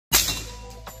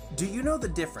Do you know the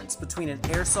difference between an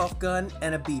airsoft gun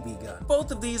and a BB gun?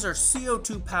 Both of these are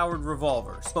CO2 powered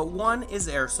revolvers, but one is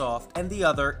airsoft and the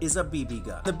other is a BB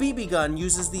gun. The BB gun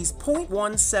uses these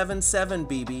 .177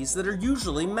 BBs that are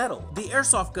usually metal. The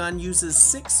airsoft gun uses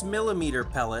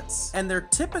 6mm pellets and they're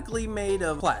typically made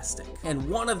of plastic, and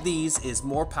one of these is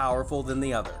more powerful than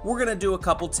the other. We're gonna do a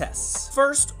couple tests.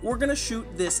 First, we're gonna shoot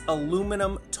this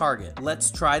aluminum target.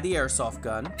 Let's try the airsoft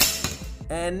gun,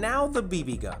 and now the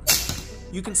BB gun.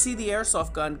 You can see the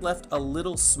airsoft gun left a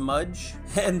little smudge,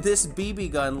 and this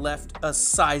BB gun left a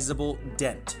sizable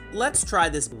dent. Let's try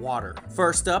this water.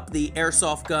 First up, the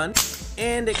airsoft gun,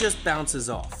 and it just bounces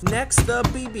off. Next, the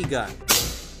BB gun.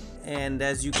 And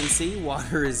as you can see,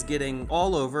 water is getting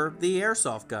all over the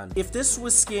airsoft gun. If this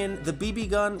was skin, the BB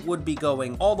gun would be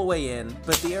going all the way in,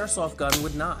 but the airsoft gun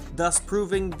would not, thus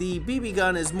proving the BB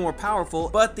gun is more powerful,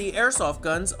 but the airsoft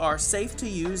guns are safe to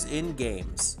use in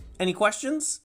games. Any questions?